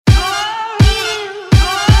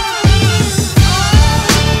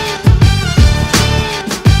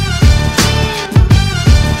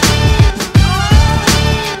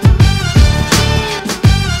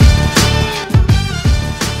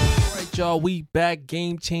We back.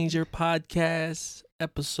 Game Changer Podcast,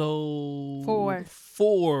 episode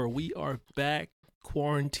 4. We are back.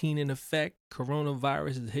 Quarantine in effect.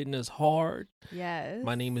 Coronavirus is hitting us hard. Yes.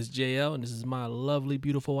 My name is JL, and this is my lovely,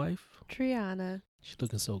 beautiful wife, Triana. She's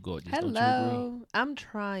looking so gorgeous. Hello. Don't you agree? I'm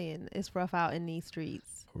trying. It's rough out in these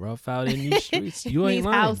streets. Rough out in these streets. You these ain't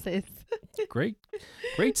lying. houses. Great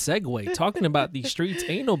segue. Talking about these streets.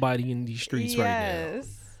 Ain't nobody in these streets right now.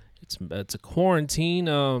 It's a quarantine.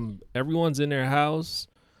 Everyone's in their house.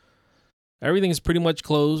 Everything's pretty much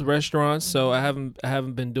closed. Restaurants. So I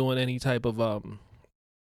haven't been doing any type of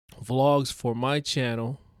vlogs for my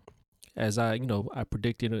channel, as I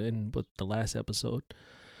predicted in the last episode.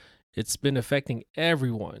 It's been affecting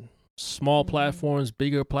everyone. Small platforms,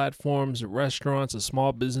 bigger platforms, restaurants, and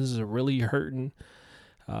small businesses are really hurting.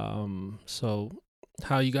 So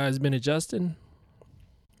how you guys been adjusting?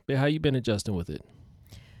 How you been adjusting with it?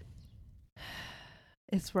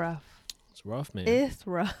 It's rough. It's rough, man. It's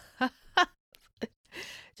rough.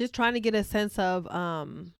 Just trying to get a sense of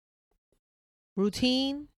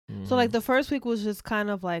routine. So like the first week was just kind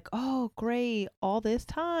of like, oh, great, all this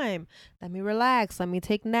time. Let me relax. Let me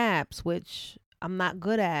take naps, which I'm not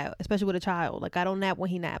good at, especially with a child. Like I don't nap when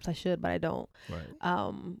he naps. I should, but I don't. Right.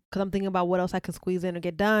 Because I'm thinking about what else I can squeeze in or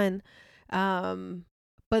get done.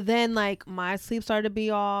 But then like my sleep started to be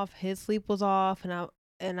off. His sleep was off.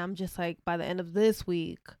 And I'm just like, by the end of this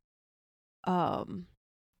week,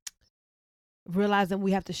 realizing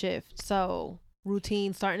we have to shift. So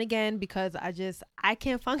routine starting again, because I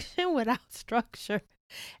can't function without structure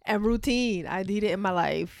and routine. I need it in my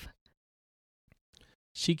life.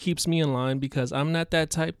 She keeps me in line because I'm not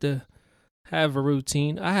that type to have a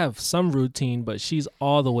routine. I have some routine, but she's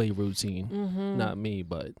all the way routine. Not me,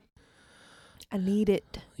 but I need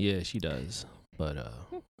it. Yeah, she does. But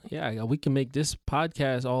yeah, we can make this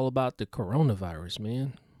podcast all about the coronavirus,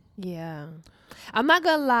 man. Yeah. I'm not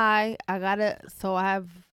gonna lie. I have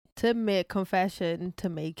to admit, confession to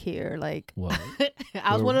make here. Like, what?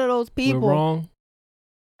 I was one of those people. We're wrong?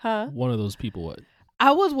 Huh? One of those people what?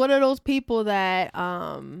 I was one of those people that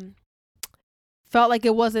felt like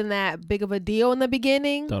it wasn't that big of a deal in the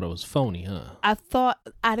beginning. Thought it was phony, huh?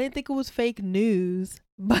 I didn't think it was fake news,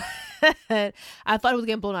 but I thought it was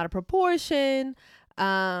getting blown out of proportion.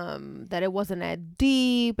 That it wasn't that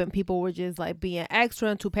deep and people were just like being extra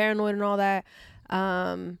and too paranoid and all that.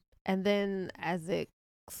 And then as it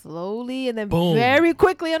slowly and then Boom. Very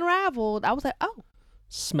quickly unraveled, I was like, oh,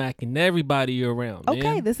 smacking everybody around. Okay,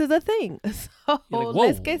 man. this is a thing. So like, whoa,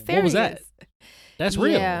 let's get serious. What was that? That's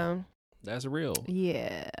real. Yeah. That's real.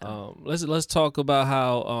 Yeah. Let's talk about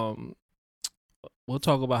how we'll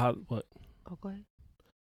talk about how what. Oh, go ahead.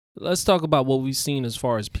 Let's talk about what we've seen as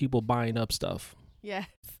far as people buying up stuff. Yes.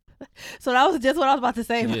 So that was just what I was about to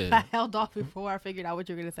say. Yeah. But I held off before I figured out what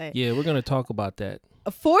you were gonna say. Yeah, we're gonna talk about that.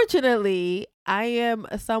 Fortunately, I am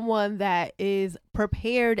someone that is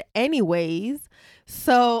prepared anyways.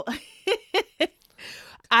 So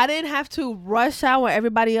I didn't have to rush out when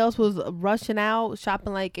everybody else was rushing out,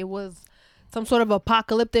 shopping like it was some sort of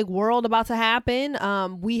apocalyptic world about to happen.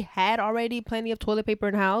 We had already plenty of toilet paper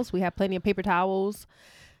in the house. We had plenty of paper towels.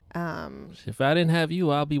 If I didn't have you,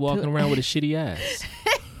 I'll be walking around with a shitty ass.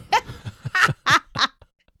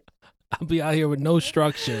 I'll be out here with no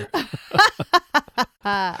structure.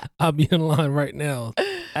 I'll be in line right now,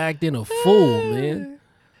 acting a fool, man.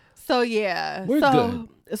 So yeah, we're good.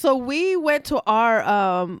 So we went to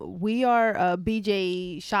our we are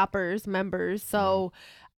BJ shoppers members. So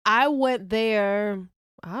I went there.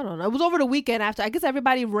 I don't know. It was over the weekend after. I guess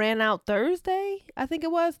everybody ran out Thursday. I think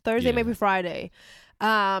it was Thursday, maybe Friday,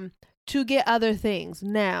 to get other things.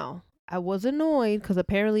 Now I was annoyed because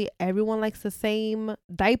apparently everyone likes the same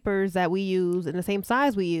diapers that we use and the same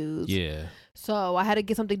size we use. Yeah. So I had to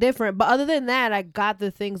get something different. But other than that, I got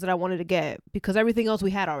the things that I wanted to get because everything else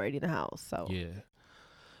we had already in the house. So yeah.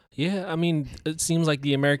 Yeah, I mean, it seems like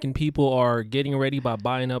the American people are getting ready by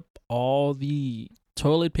buying up all the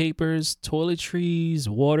toilet papers, toiletries,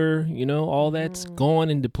 water, all that's gone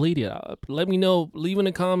and depleted. Let me know, leave in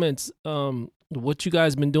the comments what you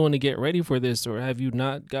guys been doing to get ready for this, or have you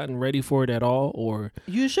not gotten ready for it at all? Or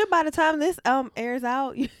you should by the time this airs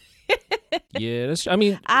out. Yeah,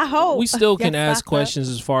 I hope we still can ask questions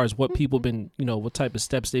as far as what people been, what type of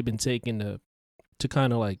steps they've been taking to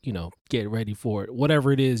kind of like, get ready for it.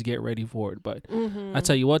 Whatever it is, get ready for it. But I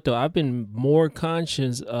tell you what, though, I've been more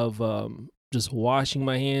conscious of just washing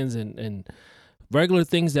my hands and regular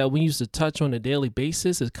things that we used to touch on a daily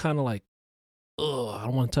basis. Is kind of like, I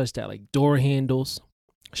don't want to touch that. Like door handles,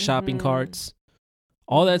 shopping carts,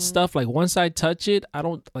 all that stuff. Like once I touch it, I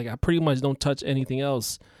pretty much don't touch anything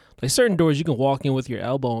else. Like certain doors you can walk in with your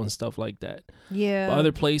elbow and stuff like that. Yeah. But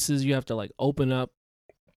other places you have to like open up.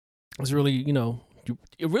 It's really,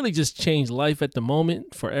 it really just changed life at the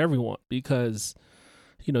moment for everyone because,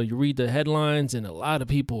 you read the headlines and a lot of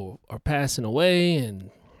people are passing away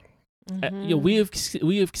and we have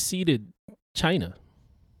exceeded China.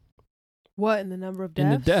 What in the number of deaths?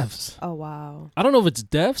 In the deaths. Oh wow. I don't know if it's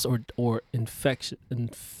deaths or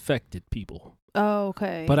infected people. Oh,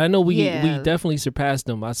 okay. But I know we definitely surpassed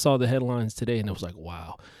them. I saw the headlines today and it was like,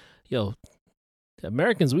 wow,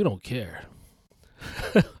 Americans, we don't care.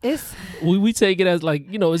 It's we take it as like,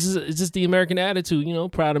 it's just the American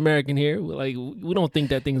attitude, proud American here. Like we don't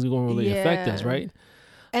think that thing's going to really affect us, right?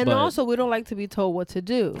 And also, we don't like to be told what to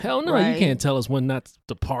do. Hell no, right? You can't tell us when not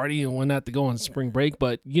to party and when not to go on spring break.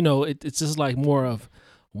 But, it's just like more of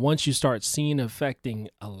once you start seeing affecting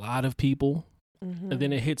a lot of people, and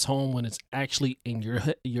then it hits home when it's actually in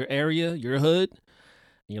your area, your hood. And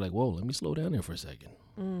you're like, whoa, let me slow down here for a second.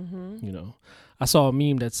 I saw a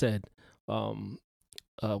meme that said,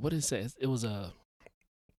 what did it say? It was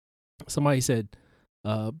somebody said,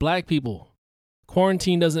 black people,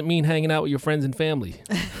 quarantine doesn't mean hanging out with your friends and family.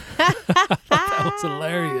 That was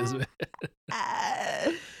hilarious, man.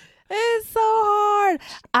 It's so hard.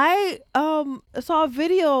 I saw a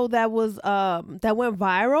video that was that went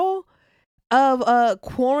viral of a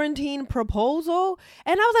quarantine proposal,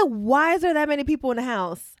 and I was like, why is there that many people in the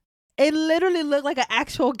house? It literally looked like an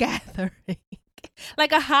actual gathering.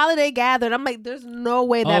 Like a holiday gathering. I'm like, there's no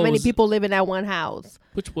way that many people live in that one house.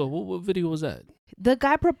 What video was that? The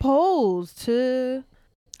guy proposed to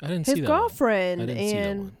his girlfriend. I didn't see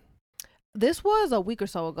that one. This was a week or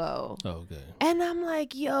so ago. Oh, okay. And I'm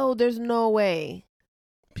like, yo, there's no way.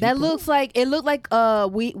 It looked like we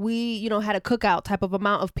had a cookout type of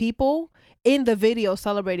amount of people in the video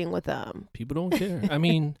celebrating with them. People don't care. I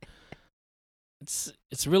mean, it's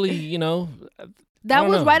really, that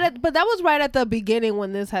was right at the beginning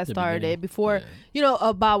when this had started. Before,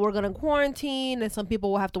 about we're gonna quarantine and some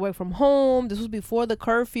people will have to work from home. This was before the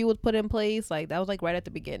curfew was put in place. Like that was like right at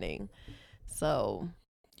the beginning. So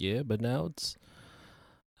yeah, but now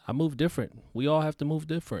I move different. We all have to move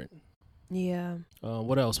different. Yeah.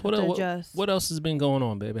 What else? What else has been going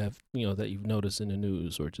on, baby? That you've noticed in the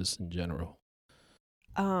news or just in general?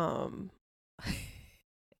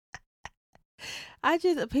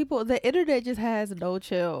 The internet just has no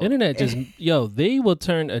chill. Internet just, they will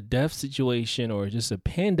turn a death situation or just a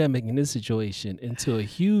pandemic in this situation into a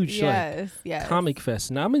huge comic fest.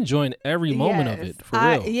 And I'm enjoying every moment of it, for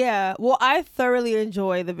real. Yeah. Well, I thoroughly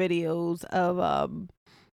enjoy the videos of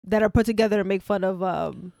that are put together to make fun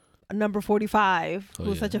of number 45,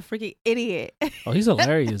 who's such a freaking idiot. Oh, he's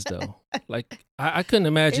hilarious, though. Like, I couldn't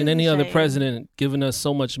imagine any other president giving us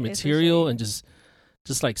so much material and just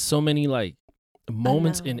like so many, like,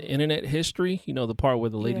 moments in internet history. The part where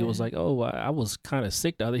the lady was like, oh, I was kind of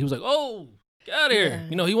sick the other day. He was like, oh, get out of here.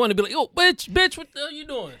 He wanted to be like, oh, bitch, what the hell are you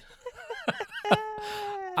doing?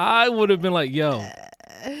 I would have been like, yo,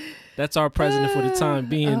 that's our president for the time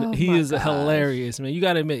being. He is hilarious, man. You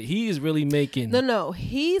got to admit, he is really making... No,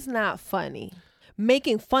 he's not funny.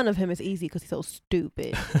 Making fun of him is easy because he's so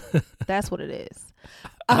stupid. That's what it is.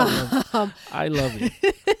 I love it.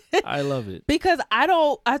 I love it. Because I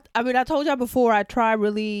told y'all before, I try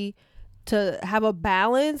really to have a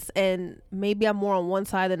balance, and maybe I'm more on one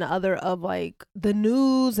side than the other of like the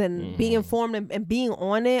news and being informed and being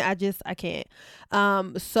on it. I can't.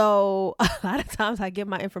 So a lot of times I get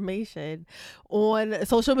my information on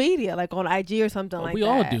social media, like on IG or something like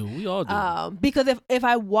that. We all do. Because if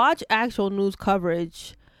I watch actual news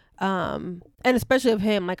coverage, and especially of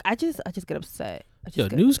him, like I just get upset.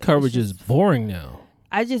 News coverage is boring now.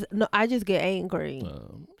 I just get angry.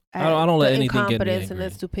 I don't let anything get me incompetence and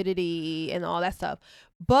the stupidity and all that stuff.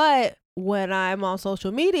 But when I'm on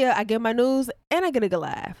social media, I get my news and I get a good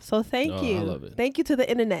laugh. So thank you. I love it. Thank you to the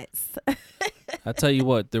internets. I tell you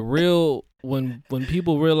what, when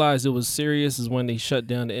people realized it was serious is when they shut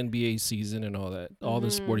down the NBA season and all that, all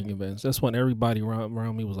the sporting events. That's when everybody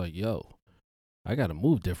around me was like, yo, I got to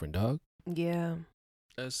move different, dog. Yeah.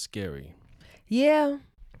 That's scary. Yeah.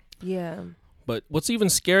 But what's even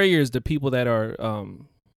scarier is the people that are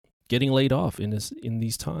getting laid off in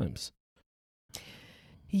these times.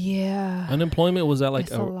 Yeah. Unemployment was at like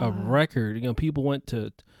a record. People went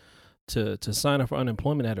to sign up for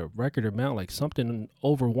unemployment at a record amount, like something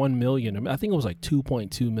over 1 million. I think it was like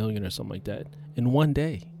 2.2 million or something like that in one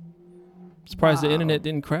day. I'm surprised the internet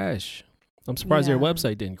didn't crash. I'm surprised their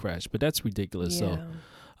website didn't crash, but that's ridiculous. Yeah.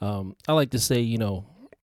 So I like to say,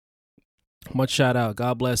 much shout out,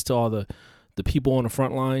 God bless to all the people on the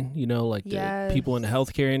front line, like the people in the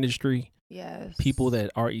healthcare industry, Yes. People that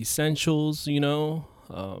are essentials, you know.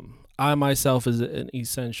 I myself is an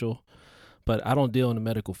essential, but I don't deal in the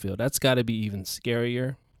medical field. That's got to be even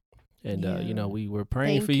scarier. And, you know, we were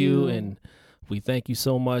praying for you, and we thank you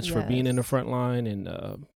so much for being in the front line.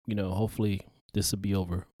 And, you know, hopefully this will be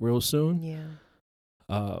over real soon.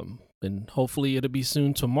 Yeah. And hopefully it'll be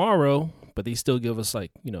soon tomorrow, but they still give us,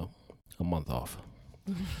 like, you know, a month off.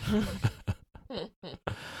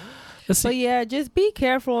 But yeah, just be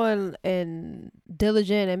careful and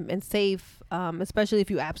diligent and safe, especially if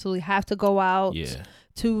you absolutely have to go out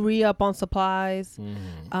to re-up on supplies.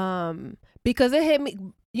 Because it hit me,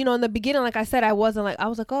 you know, in the beginning, like I said, I was like,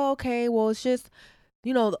 oh, okay, well, it's just,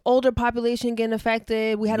 you know, the older population getting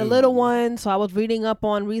affected. We had a little one, so I was reading up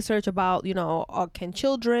on research about, you know, can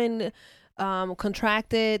children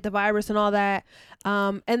contracted the virus and all that.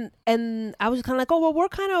 And I was kind of like, oh, well, we're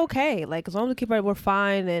kind of okay. Like, as long as we keep it, we're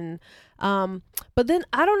fine. And but then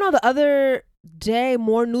I don't know, the other day,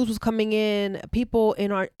 more news was coming in. People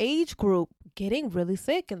in our age group getting really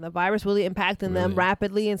sick and the virus really impacting them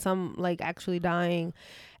rapidly, and some like actually dying.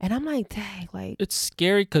 And I'm like, dang, like, it's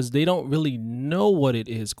scary because they don't really know what it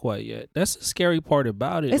is quite yet. That's the scary part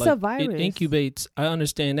about it. It's like, a virus. It incubates. I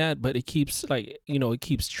understand that, but it keeps, like, you know, it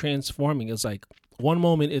keeps transforming. It's like one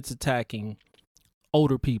moment it's attacking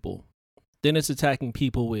older people, then it's attacking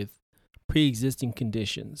people with pre-existing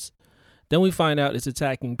conditions. Then we find out it's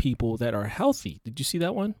attacking people that are healthy. Did you see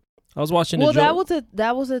that one? I was watching. Well, that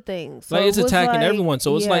was a thing. So like, it's attacking like, everyone.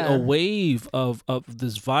 So it's like a wave of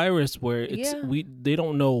this virus where it's they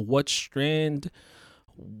don't know what strand,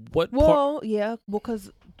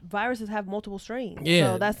 because viruses have multiple strains.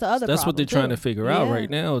 Yeah, so that's the other. That's what they're trying to figure out right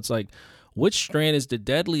now. It's like, which strand is the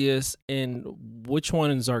deadliest and which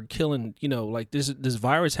ones are killing. You know, like this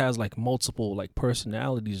virus has like multiple like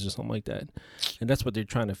personalities or something like that, and that's what they're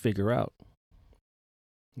trying to figure out.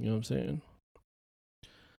 You know what I'm saying?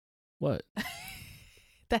 What?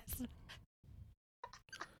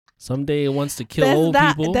 Someday it wants to kill old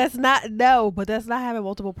people. But that's not having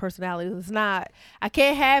multiple personalities. It's not. I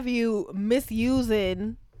can't have you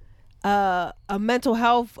misusing a mental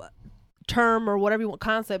health term or whatever you want,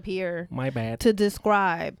 concept here. My bad. To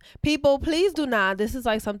describe people. Please do not. This is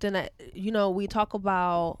like something that, you know, we talk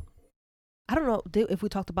about. I don't know if we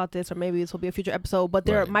talked about this, or maybe this will be a future episode, but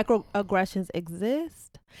there are microaggressions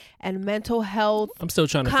exist, and mental health. I'm still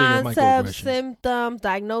trying to figure concepts, symptoms,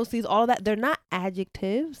 diagnoses, all of that. They're not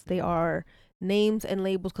adjectives. They are names and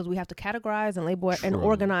labels, because we have to categorize and label and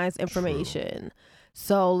organize information.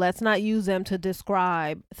 So let's not use them to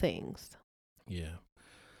describe things. Yeah.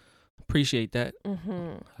 Appreciate that.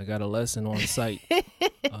 I got a lesson on site.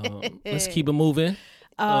 Let's keep it moving.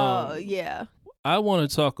 Yeah. I want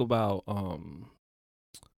to talk about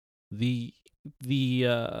the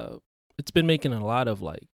it's been making a lot of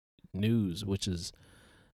like news, which is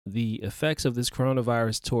the effects of this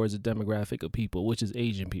coronavirus towards a demographic of people, which is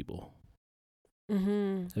Asian people.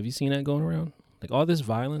 Have you seen that going around? Like all this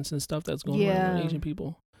violence and stuff that's going around with Asian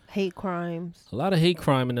people. Hate crimes. A lot of hate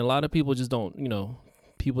crime, and a lot of people just don't, you know,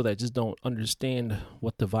 people that just don't understand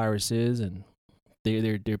what the virus is, and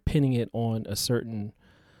they're pinning it on a certain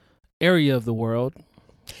area of the world,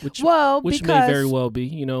 which may very well be,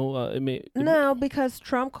 you know, because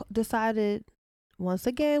Trump decided once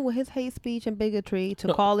again with his hate speech and bigotry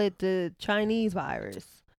to call it the Chinese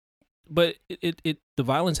virus. But the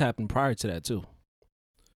violence happened prior to that too.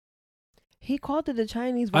 He called it the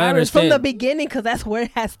Chinese virus from the beginning, because that's where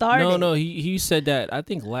it has started. No, he said that I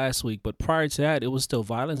think last week, but prior to that, it was still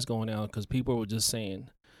violence going on because people were just saying,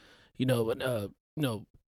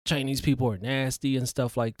 Chinese people are nasty and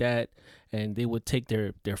stuff like that, and they would take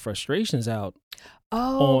their frustrations out.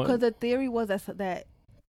 Oh, because the theory was that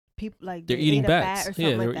people like they're eating bats. Or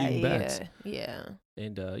something they were like eating bats. Yeah.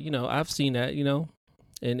 And I've seen that,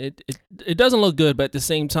 and it doesn't look good, but at the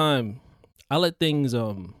same time, I let things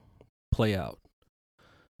play out,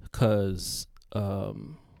 because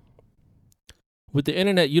with the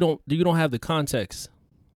internet, you don't have the context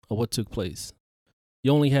of what took place.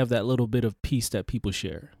 You only have that little bit of piece that people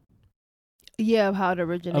share. Yeah, of how it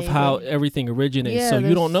originated. Of how everything originated. Yeah, so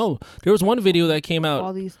you don't know. There was one video that came out,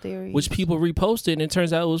 all these theories, which people reposted, and it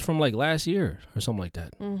turns out it was from like last year or something like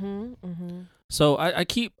that. So I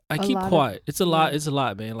keep quiet. It's a lot. It's a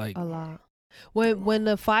lot, man. Like a lot. When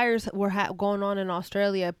the fires were going on in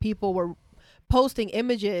Australia, people were posting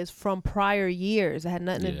images from prior years that had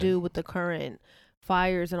nothing to do with the current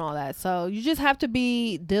fires and all that. So you just have to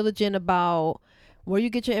be diligent about where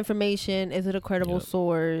you get your information. Is it a credible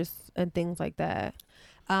source and things like that?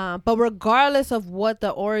 But regardless of what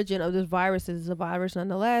the origin of this virus is, it's a virus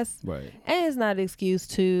nonetheless. Right. And it's not an excuse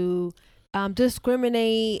to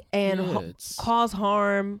discriminate and cause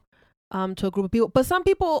harm to a group of people. But some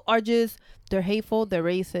people are just, they're hateful, they're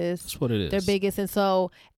racist. That's what it is. They're bigots. And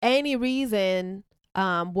so any reason,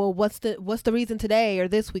 well, what's the reason today or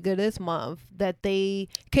this week or this month that they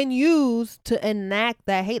can use to enact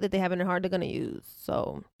that hate that they have in their heart, they're going to use.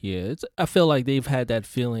 So yeah, I feel like they've had that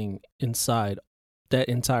feeling inside that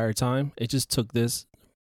entire time. It just took this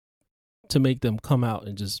to make them come out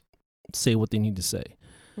and just say what they need to say.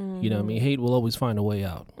 You know what I mean? Hate will always find a way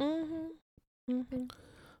out.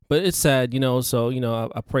 But it's sad, so,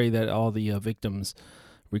 I pray that all the victims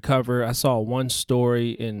recover. I saw one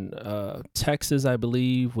story in Texas, I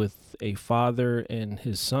believe, with a father and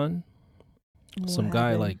his son. Some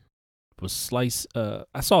guy was sliced.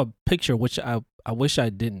 I saw a picture, which I wish I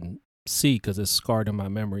didn't see because it's scarred in my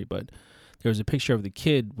memory, but there was a picture of the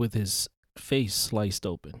kid with his face sliced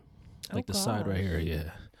open. Like the side right here.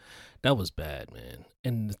 Yeah. That was bad, man.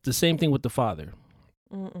 And the same thing with the father.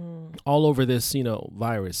 All over this,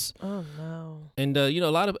 virus. Oh, no. And, a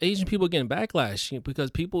lot of Asian people getting backlash because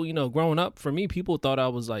people, growing up, for me, people thought I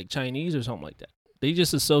was like Chinese or something like that. They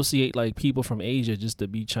just associate like people from Asia just to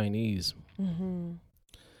be Chinese. And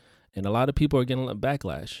a lot of people are getting a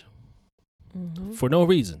backlash for no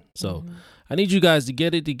reason. So I need you guys to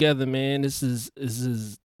get it together, man. This is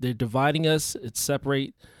they're dividing us. It's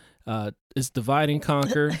separate. It's divide and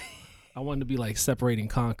conquer. I wanted to be like separate and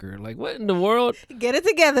conquer. Like, what in the world? Get it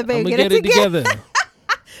together, baby. Get it together.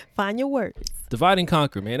 Find your words. Divide and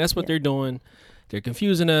conquer, man. That's what they're doing. They're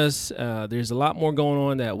confusing us. There's a lot more going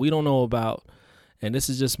on that we don't know about. And this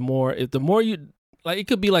is just more. If the more you, like, it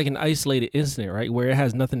could be like an isolated incident, right? Where it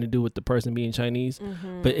has nothing to do with the person being Chinese.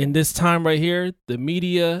 But in this time right here, the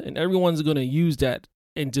media and everyone's going to use that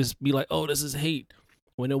and just be like, oh, this is hate.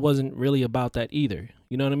 When it wasn't really about that either.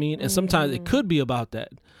 You know what I mean? And sometimes it could be about that.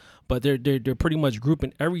 But they're pretty much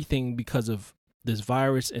grouping everything because of this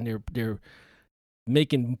virus, and they're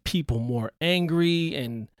making people more angry,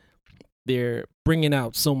 and they're bringing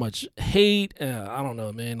out so much hate. I don't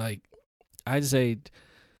know, man. Like, I say,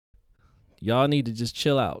 y'all need to just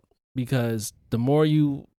chill out, because the more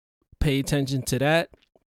you pay attention to that,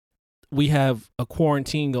 we have a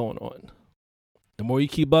quarantine going on. The more you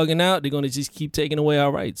keep bugging out, they're gonna just keep taking away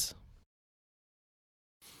our rights.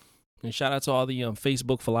 And shout out to all the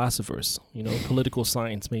Facebook philosophers, political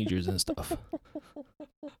science majors and stuff.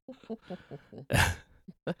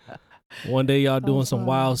 One day y'all doing some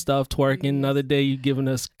wild stuff, twerking. Another day you giving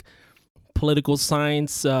us political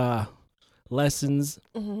science lessons.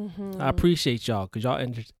 I appreciate y'all because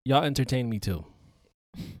y'all entertain me too.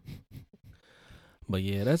 But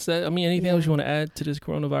yeah, that's that. I mean, anything else you want to add to this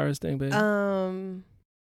coronavirus thing, babe?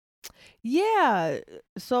 Yeah.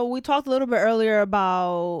 So we talked a little bit earlier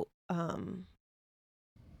about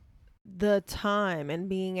the time and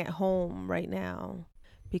being at home right now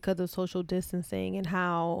because of social distancing, and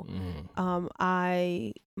how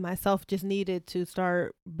I myself just needed to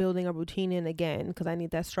start building a routine in again because I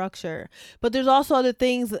need that structure. But there's also other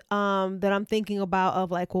things that I'm thinking about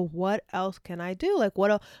of like, well, what else can I do? Like,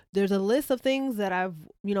 there's a list of things that I've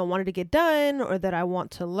wanted to get done or that I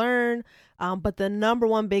want to learn. But the number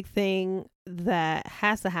one big thing that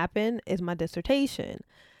has to happen is my dissertation.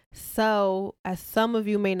 So, as some of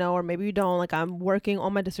you may know, or maybe you don't, like, I'm working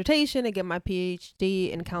on my dissertation to get my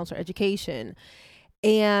PhD in counselor education.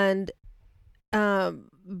 And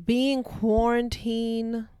being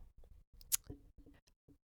quarantined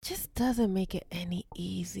just doesn't make it any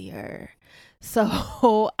easier.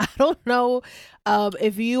 So, I don't know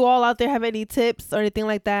if you all out there have any tips or anything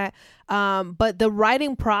like that. But the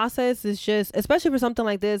writing process is just, especially for something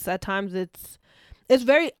like this, at times it's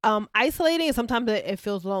very isolating, and sometimes it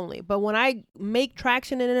feels lonely. But when I make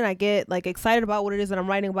traction in it, I get like excited about what it is that I'm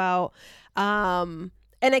writing about, and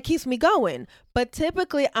it keeps me going. But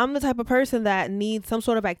typically, I'm the type of person that needs some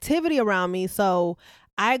sort of activity around me. So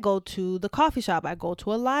I go to the coffee shop, I go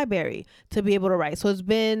to a library to be able to write. So it's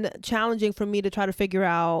been challenging for me to try to figure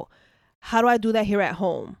out, how do I do that here at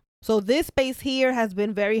home? So this space here has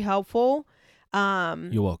been very helpful.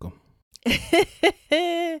 You're welcome.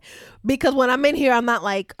 Because when I'm in here, I'm not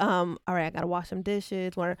like, all right, I gotta wash some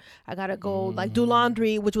dishes, or I gotta go like do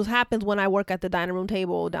laundry, which happens when I work at the dining room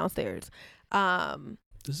table downstairs.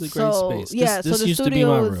 This is a great space. Yeah, this so the used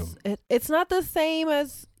studio to be my room. It's not the same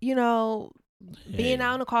as being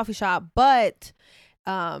out in a coffee shop, but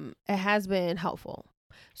it has been helpful.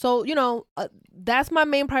 So that's my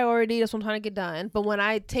main priority. That's what I'm trying to get done. But when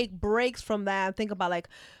I take breaks from that, I think about like,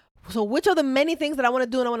 so which of the many things that I want to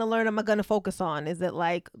do and I want to learn am I going to focus on? Is it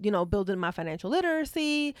like, building my financial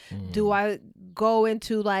literacy? Do I go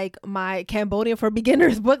into like my Cambodian for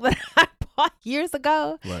Beginners book that I years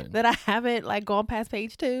ago that I haven't like gone past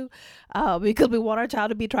page 2 because we want our child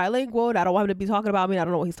to be trilingual. And I don't want him to be talking about me. I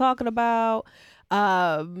don't know what he's talking about.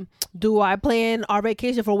 Do I plan our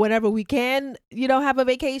vacation for whenever we can, have a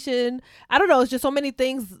vacation? I don't know. It's just so many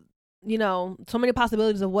things, so many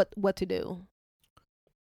possibilities of what to do.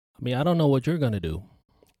 I mean, I don't know what you're going to do,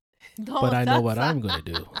 but I know what I'm going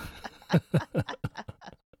to do.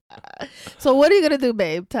 So what are you going to do,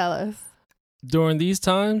 babe? Tell us. During these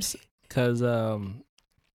times, because I'm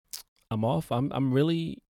off. I'm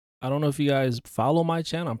really, I don't know if you guys follow my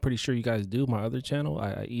channel. I'm pretty sure you guys do. My other channel,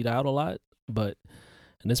 I eat out a lot. But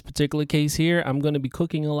in this particular case here, I'm going to be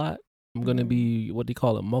cooking a lot. I'm going to be, what do you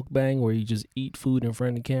call it, mukbang, where you just eat food in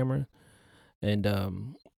front of the camera.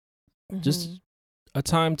 And just a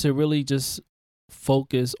time to really just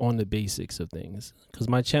focus on the basics of things. Because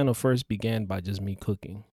my channel first began by just me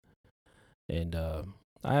cooking. And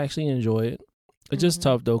I actually enjoy it. It's just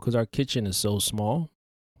tough, though, because our kitchen is so small.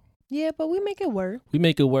 Yeah, but we make it work. We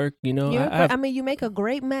make it work, I mean, you make a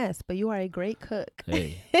great mess, but you are a great cook.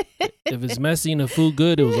 Hey, if it's messy and the food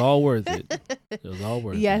good, it was all worth it. It was all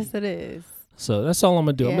worth it. Yes, it is. So that's all I'm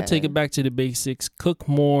going to do. I'm going to take it back to the basics, cook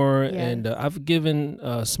more. Yes. And I've given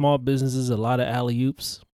small businesses a lot of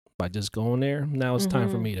alley-oops by just going there. Now it's time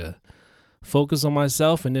for me to focus on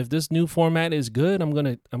myself. And if this new format is good, I'm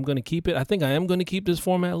going to keep it. I think I am going to keep this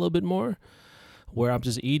format a little bit more, where I'm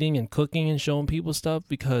just eating and cooking and showing people stuff,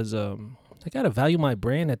 because I got to value my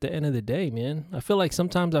brand at the end of the day, man. I feel like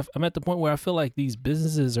sometimes I'm at the point where I feel like these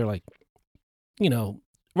businesses are like,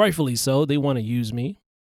 rightfully so, they want to use me.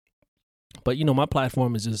 But, my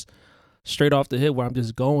platform is just straight off the hip where I'm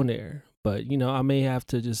just going there. But, I may have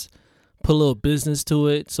to just put a little business to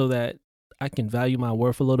it so that I can value my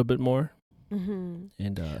worth a little bit more. Mm-hmm.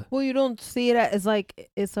 And well, you don't see it as like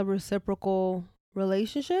it's a reciprocal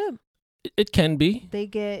relationship? It can be. They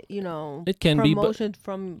get, it can promotion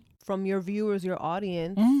from your viewers, your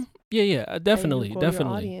audience. Mm-hmm. Yeah, definitely. Your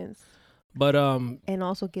audience. But and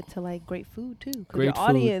also get to like great food too. Because your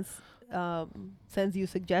audience sends you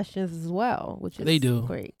suggestions as well, which is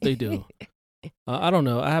great. They do. I don't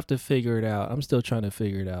know. I have to figure it out. I'm still trying to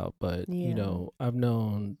figure it out. But I've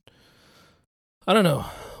known. I don't know.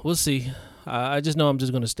 We'll see. I just know I'm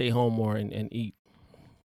just gonna stay home more and eat,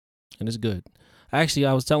 and it's good. Actually,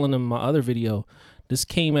 I was telling them in my other video, this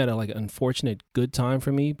came at an unfortunate good time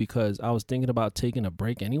for me, because I was thinking about taking a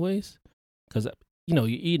break anyways. Because, you're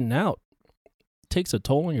eating out. It takes a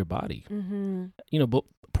toll on your body. Mm-hmm. But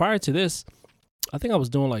prior to this, I think I was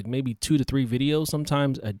doing maybe 2 to 3 videos,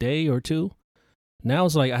 sometimes a day or 2. Now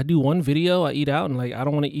it's I do one video, I eat out, and I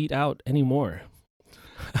don't want to eat out anymore.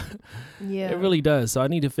 Yeah. It really does. So I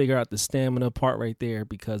need to figure out the stamina part right there,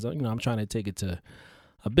 because, I'm trying to take it to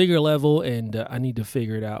a bigger level, and I need to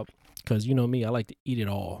figure it out, because me, I like to eat it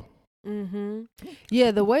all.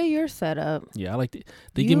 Yeah, the way you're set up. Yeah, I like to.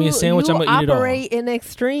 They give me a sandwich, I'm gonna eat it all. Operate in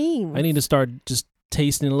extremes. I need to start just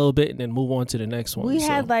tasting a little bit and then move on to the next one. We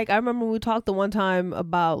had I remember we talked the one time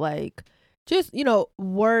about just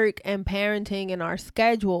work and parenting and our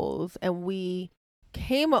schedules, and we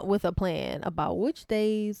came up with a plan about which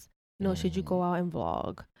days should you go out and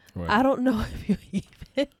vlog. Right. I don't know if you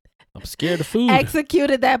even. I'm scared of food.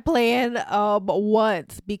 Executed that plan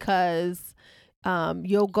once, because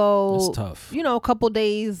you'll go, it's tough. A couple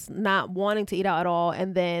days not wanting to eat out at all,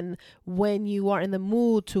 and then when you are in the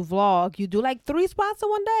mood to vlog, you do 3 spots in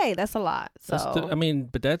one day. That's a lot. So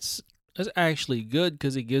but that's actually good,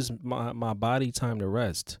 because it gives my body time to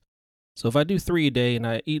rest. So if I do 3 a day and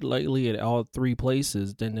I eat lightly at all 3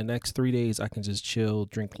 places, then the next 3 days I can just chill,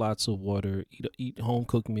 drink lots of water, eat home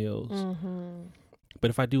cooked meals. Mm-hmm. But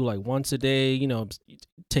if I do once a day, it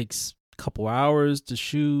takes a couple hours to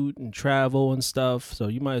shoot and travel and stuff. So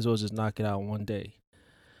you might as well just knock it out in one day,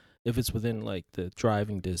 if it's within the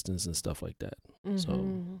driving distance and stuff like that. Mm-hmm.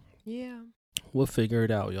 So yeah, we'll figure it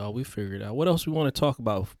out, y'all. We figure it out. What else we want to talk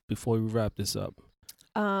about before we wrap this up?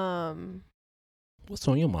 What's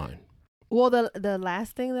on your mind? Well, the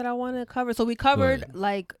last thing that I want to cover. So we covered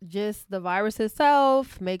just the virus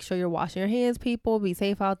itself. Make sure you're washing your hands, people. Be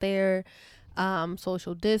safe out there.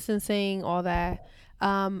 Social distancing, all that.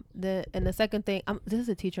 The second thing, this is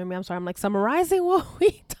a teacher in me. I'm sorry. I'm summarizing what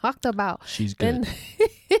we talked about. She's good.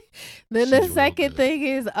 Then the second thing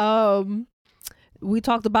is, we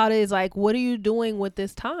talked about is what are you doing with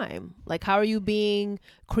this time? How are you being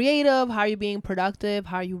creative? How are you being productive?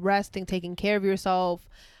 How are you resting, taking care of yourself?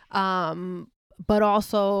 But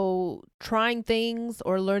also trying things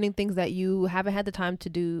or learning things that you haven't had the time to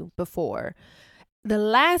do before. The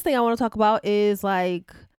last thing I want to talk about is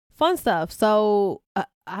fun stuff. So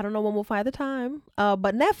I don't know when we'll find the time,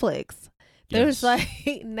 but Netflix. There's like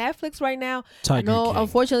Netflix right now. Tiger King.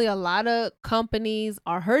 Unfortunately, a lot of companies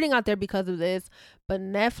are hurting out there because of this, but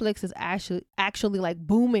Netflix is actually like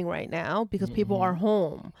booming right now because people are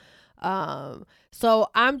home. So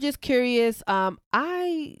I'm just curious.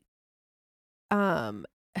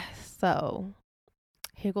 So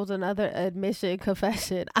here goes another admission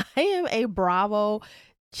confession. I am a Bravo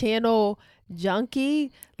channel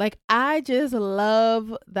junkie. Like, I just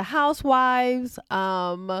love the Housewives,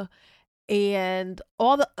 and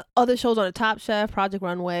all the other shows on the Top Chef, Project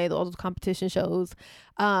Runway, all those competition shows.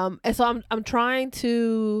 And so I'm trying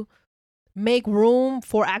to make room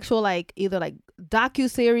for actual like either like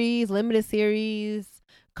docu-series, limited series,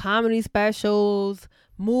 comedy specials,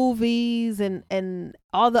 movies, and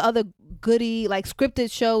all the other goody like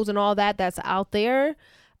scripted shows and all that's out there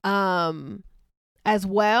as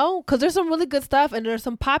well, because there's some really good stuff and there's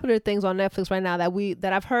some popular things on Netflix right now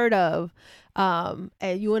that I've heard of, and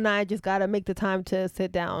you and I just gotta make the time to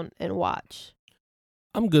sit down and watch.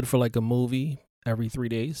 I'm good for like a movie every 3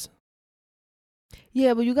 days.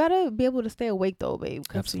 Yeah, but you gotta be able to stay awake though, babe.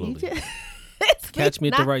 Absolutely. Catch me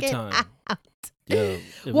at the right time. Yeah.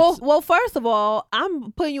 Well, first of all,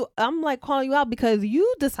 I'm like calling you out because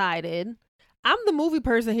you decided I'm the movie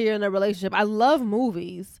person here in the relationship. I love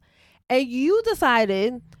movies. And you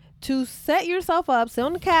decided to set yourself up, sit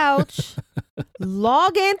on the couch,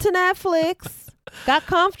 log into Netflix, got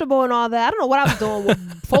comfortable and all that. I don't know what I was doing,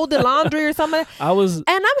 folding laundry or something. And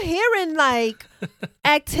I'm hearing like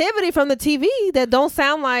activity from the TV that don't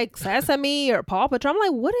sound like Sesame or Paw Patrol. I'm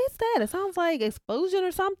like, what is that? It sounds like Explosion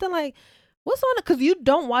or something. Like, what's on it? Because you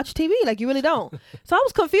don't watch TV, like you really don't. So I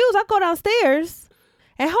was confused. I go downstairs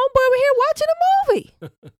and homeboy over here watching a movie.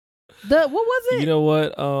 What was it? You know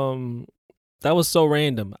what? That was so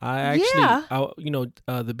random.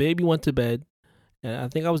 The baby went to bed, and I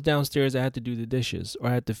think I was downstairs. I had to do the dishes, or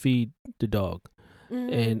I had to feed the dog,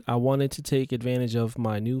 and I wanted to take advantage of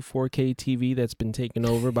my new 4K TV that's been taken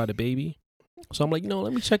over by the baby. So I'm like,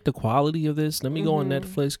 let me check the quality of this. Let me go on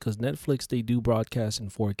Netflix, because Netflix, they do broadcast in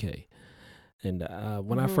 4K. And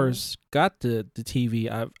when I first got the TV,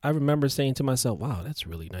 I remember saying to myself, wow, that's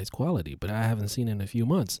really nice quality, but I haven't seen it in a few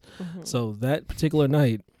months. So that particular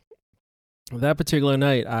night,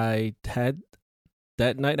 I had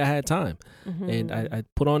time. And I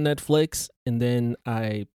put on Netflix, and then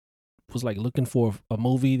I was like looking for a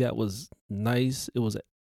movie that was nice.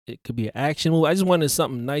 It could be an action movie. I just wanted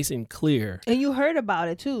something nice and clear. And you heard about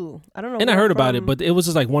it too. I don't know. And I heard about it, but it was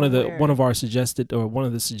just like one of the suggested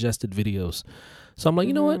videos. So I'm like,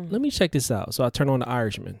 you know what? Let me check this out. So I turned on The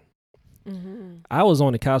Irishman. I was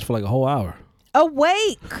on the couch for like a whole hour.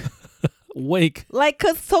 Awake. Like,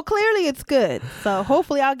 so clearly it's good. So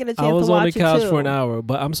hopefully I'll get a chance to watch it too. I was on the couch for an hour,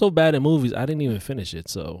 but I'm so bad at movies, I didn't even finish it.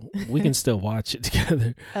 So we can still watch it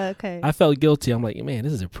together. Okay. I felt guilty. I'm like, man,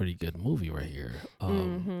 this is a pretty good movie right here.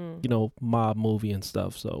 Mob movie and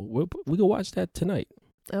stuff. So we can watch that tonight.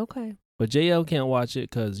 Okay. But JL can't watch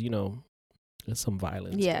it because, there's some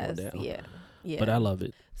violence going down. Yeah. But I love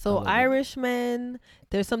it. So Irishman,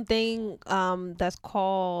 there's something that's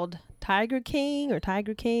called Tiger King or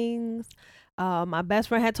Tiger Kings. My best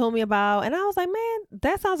friend had told me about, and I was like, man,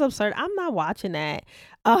 that sounds absurd. I'm not watching that.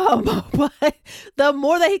 But the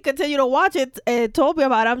more that he continued to watch it and told me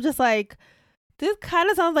about it, I'm just like, this kind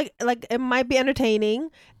of sounds like it might be entertaining.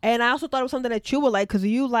 And I also thought it was something that you would like, because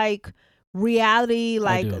you like reality,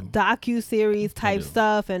 like docu-series type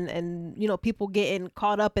stuff, and people getting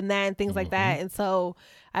caught up in that and things like that. And so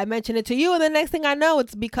I mentioned it to you, and the next thing I know,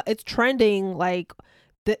 it's trending. Like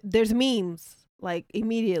there's memes like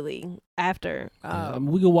immediately after.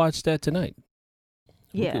 We could watch that tonight.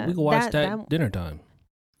 Yeah, we could watch that dinner time.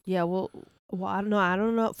 Yeah, well, I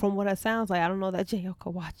don't know. From what it sounds like, I don't know that JL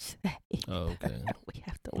could watch that either. Oh, okay. We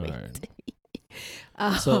have to wait. Right.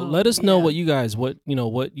 So let us know what you guys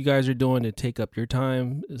are doing to take up your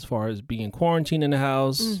time as far as being quarantined in the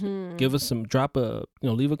house. Give us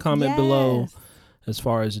leave a comment below as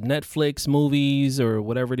far as Netflix movies or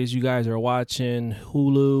whatever it is you guys are watching,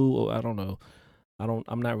 Hulu. I don't know.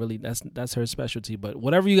 I'm not really, that's her specialty, but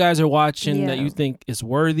whatever you guys are watching that you think is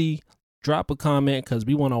worthy, drop a comment, because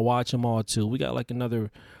we want to watch them all too. We got like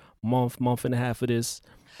another month and a half of this.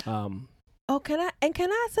 Can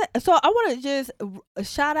I say, so I want to just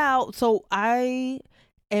shout out. So I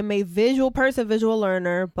am a visual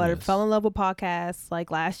learner, but I fell in love with podcasts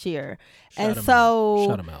like last year. Shout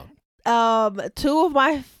them out. Two of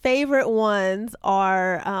my favorite ones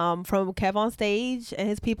are from Kev on Stage and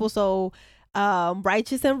his people. So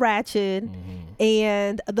Righteous and Ratchet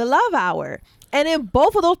and The Love Hour. And in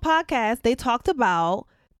both of those podcasts, they talked about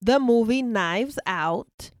the movie Knives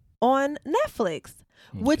Out on Netflix.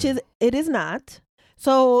 which it is not.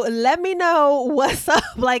 So let me know what's up.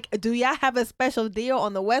 Like, do y'all have a special deal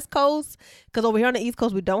on the West Coast? Because over here on the East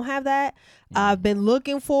Coast, we don't have that. I've been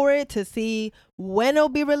looking for it to see when it'll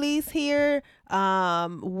be released here.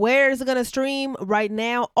 Where is it going to stream right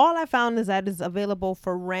now? All I found is that it's available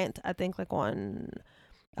for rent, I think, like on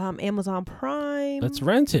Amazon Prime. Let's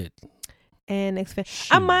rent it. And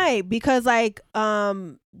I might, because like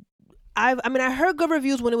I heard good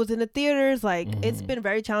reviews when it was in the theaters. Like it's been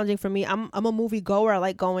very challenging for me. I'm a movie goer. I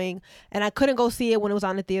like going, and I couldn't go see it when it was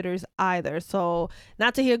on the theaters either. So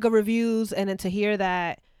not to hear good reviews and then to hear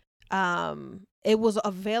that it was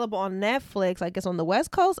available on Netflix, I guess on the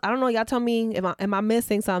West Coast. I don't know. Y'all tell me, am I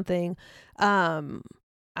missing something? I'm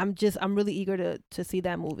really eager to see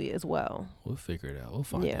that movie as well. We'll figure it out. We'll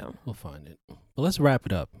find it. We'll find it. But let's wrap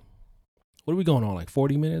it up. What are we going on? Like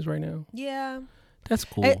 40 minutes right now? Yeah. That's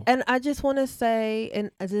cool. And I just want to say, and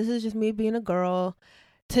this is just me being a girl,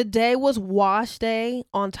 today was wash day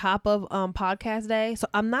on top of podcast day. So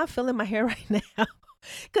I'm not feeling my hair right now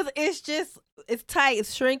because it's tight,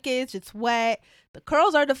 it's shrinkage, it's wet. The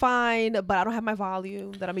curls are defined, but I don't have my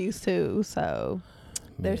volume that I'm used to. So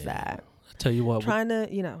there's that. Tell you what, trying to,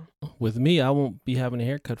 with me, I won't be having a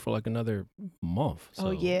haircut for like another month. So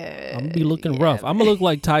I'm gonna be looking rough. I'm gonna look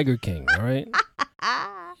like Tiger King. All right.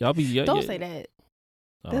 Y'all be don't say that.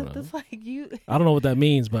 That's like you. I don't know what that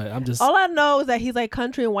means, but I'm just. All I know is that he's like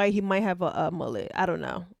country and white. He might have a mullet. I don't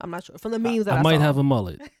know. I'm not sure. From the memes that I might saw. have a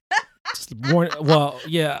mullet.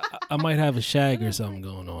 I might have a shag or something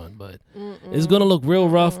going on, but it's gonna look real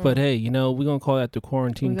rough. But hey, we're gonna call that the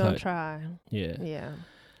quarantine cut. We're gonna try. Yeah.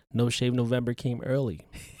 No Shave November came early.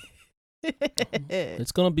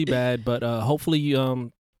 It's gonna be bad, but hopefully,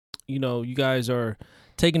 you guys are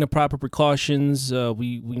taking the proper precautions.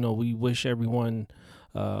 We wish everyone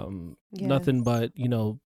nothing but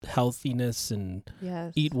healthiness and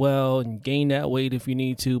eat well and gain that weight if you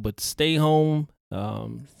need to, but stay home.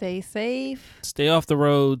 Stay safe. Stay off the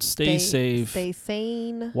road. Stay safe. Stay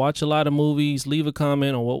sane. Watch a lot of movies. Leave a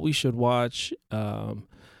comment on what we should watch.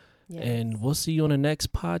 And we'll see you on the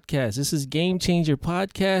next podcast. This is Game Changer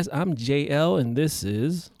Podcast. I'm JL, and this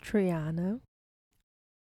is Triana.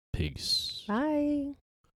 Peace. Bye.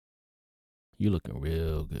 You looking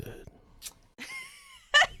real good.